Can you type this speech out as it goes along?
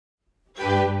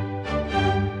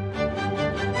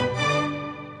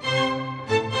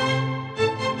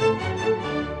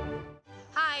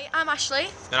Ashley.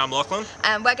 And I'm Lachlan.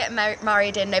 And we're getting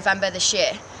married in November this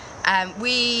year.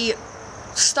 We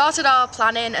started our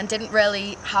planning and didn't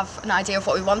really have an idea of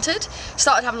what we wanted.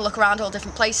 Started having a look around all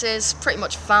different places, pretty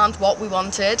much found what we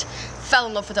wanted, fell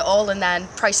in love with it all and then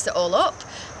priced it all up.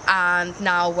 And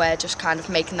now we're just kind of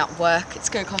making that work. It's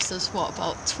going to cost us, what,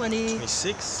 about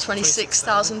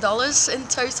 $26,000 in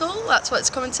total. That's what it's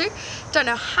coming to. Don't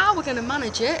know how we're going to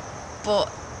manage it,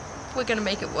 but we're going to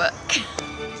make it work.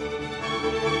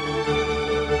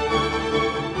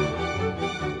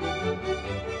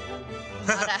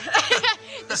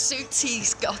 The suits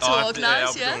he's got to organise, yeah?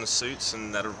 I'll be doing the suits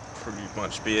and that'll pretty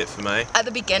much be it for me. At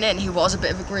the beginning, he was a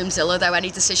bit of a groomzilla, though.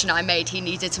 Any decision I made, he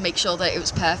needed to make sure that it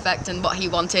was perfect and what he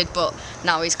wanted, but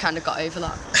now he's kind of got over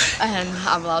that. And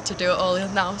I'm allowed to do it all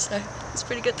now, so it's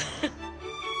pretty good.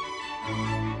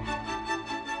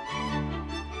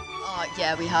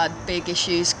 Yeah, we had big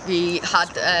issues. We had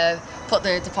put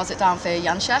the deposit down for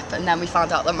Janshep, and then we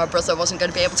found out that my brother wasn't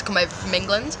going to be able to come over from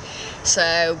England.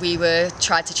 So we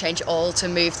tried to change it all to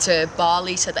move to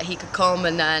Bali so that he could come,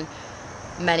 and then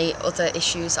many other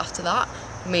issues after that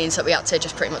means that we had to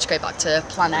just pretty much go back to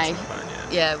plan A.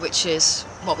 Yeah, which is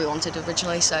what we wanted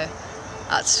originally, so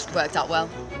that's worked out well.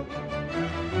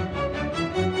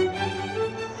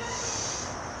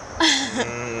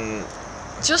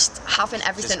 Just having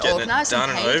everything organised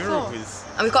and paid for.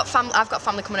 And we've got I've got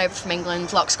family coming over from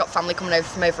England, Locke's got family coming over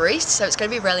from over east, so it's going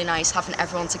to be really nice having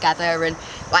everyone together. And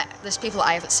like, there's people that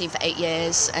I haven't seen for 8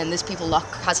 years, and there's people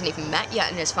Locke hasn't even met yet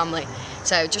in his family.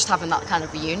 So just having that kind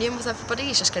of reunion with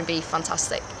everybody is just going to be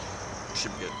fantastic.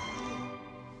 Should be good.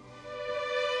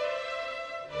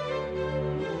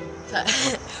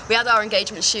 We had our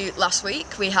engagement shoot last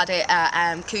week. We had it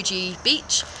at Coogee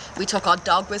Beach. We took our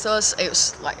dog with us. It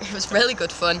was really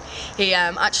good fun. He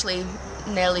actually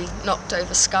nearly knocked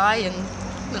over Sky and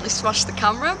nearly smashed the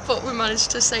camera, but we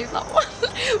managed to save that one,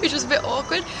 which was a bit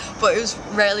awkward. But it was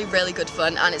really, really good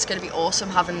fun, and it's going to be awesome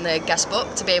having the guest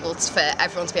book to be able to, for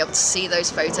everyone to be able to see those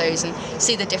photos and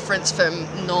see the difference from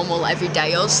normal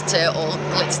everyday us to all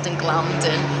glittered and glammed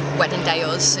and wedding day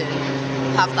us, and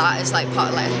have that as like part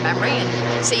of like a memory,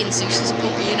 and seeing Zeus as a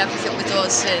puppy and everything with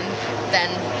us, and then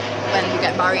when we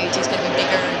get married he's going to be bigger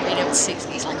and being able to see,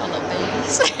 he's like our little baby,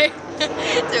 so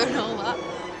doing all that.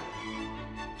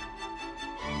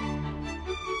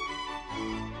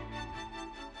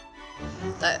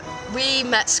 We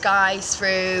met Sky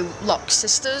through Locke's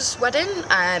sister's wedding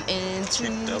in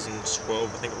 2012, I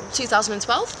think it was.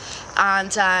 2012,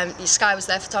 and Sky was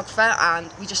their photographer, and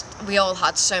we all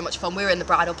had so much fun. We were in the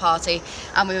bridal party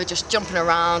and we were just jumping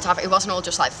around. It wasn't all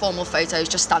just like formal photos,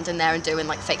 just standing there and doing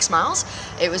like fake smiles.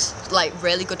 It was like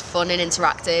really good fun and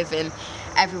interactive, and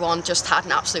everyone just had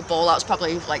an absolute ball. That was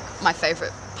probably like my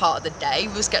favourite part of the day,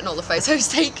 was getting all the photos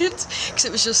taken, because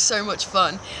it was just so much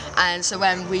fun. And so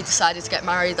when we decided to get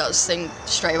married, that was the thing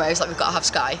straight away. I was like, we've got to have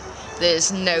Sky.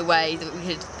 There's no way that we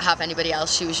could have anybody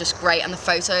else. She was just great, and the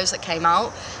photos that came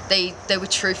out, they were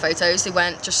true photos. They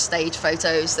weren't just stage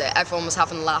photos. That everyone was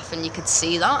having a laugh, and you could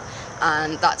see that.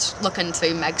 And that's looking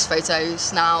through Meg's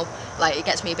photos now, like it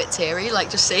gets me a bit teary,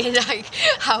 like just seeing like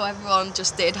how everyone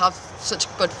just did have such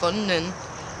good fun and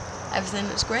everything.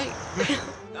 It was great.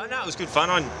 No, it was good fun.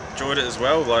 I enjoyed it as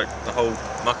well, like the whole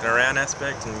mucking around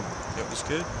aspect, and it was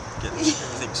good, getting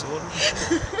everything sorted.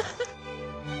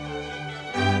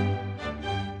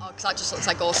 That just looks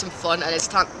like awesome fun, and it's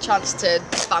a chance to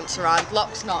bounce around.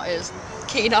 Locke's not as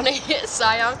keen on it as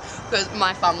I am, because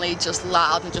my family just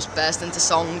loud and just burst into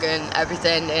song and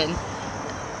everything, and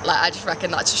like I just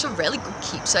reckon that's just a really good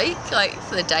keepsake, like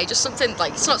for the day. Just something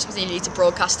like, it's not something you need to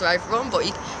broadcast to everyone, but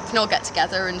you can all get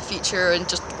together in the future and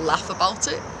just laugh about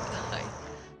it.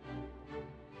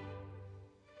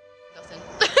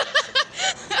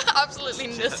 Absolutely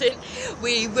nothing.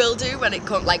 We will do when it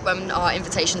comes, like when our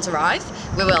invitations arrive,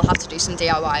 we will have to do some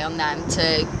DIY on them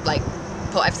to like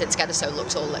put everything together so it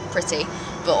looks all pretty.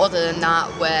 But other than that,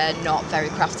 we're not very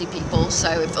crafty people,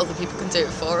 so if other people can do it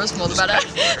for us, more the better.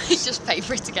 Just pay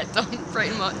for it to get done,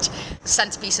 pretty much.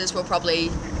 Centerpieces, we'll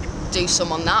probably do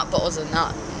some on that, but other than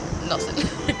that, nothing.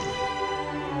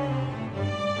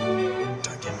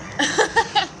 Don't get me.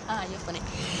 You're funny.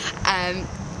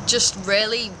 Just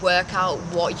really work out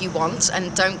what you want,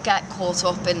 and don't get caught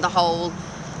up in the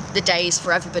days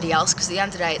for everybody else, because at the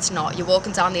end of the day it's not. You're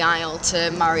walking down the aisle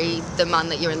to marry the man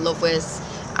that you're in love with,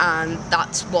 and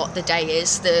that's what the day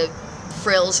is. The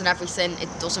frills and everything, it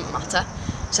doesn't matter.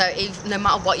 So no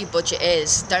matter what your budget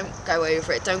is, don't go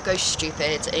over it, don't go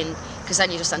stupid, because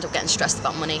then you just end up getting stressed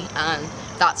about money, and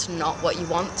that's not what you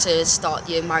want to start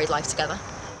your married life together.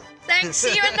 Thanks,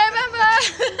 see you in November!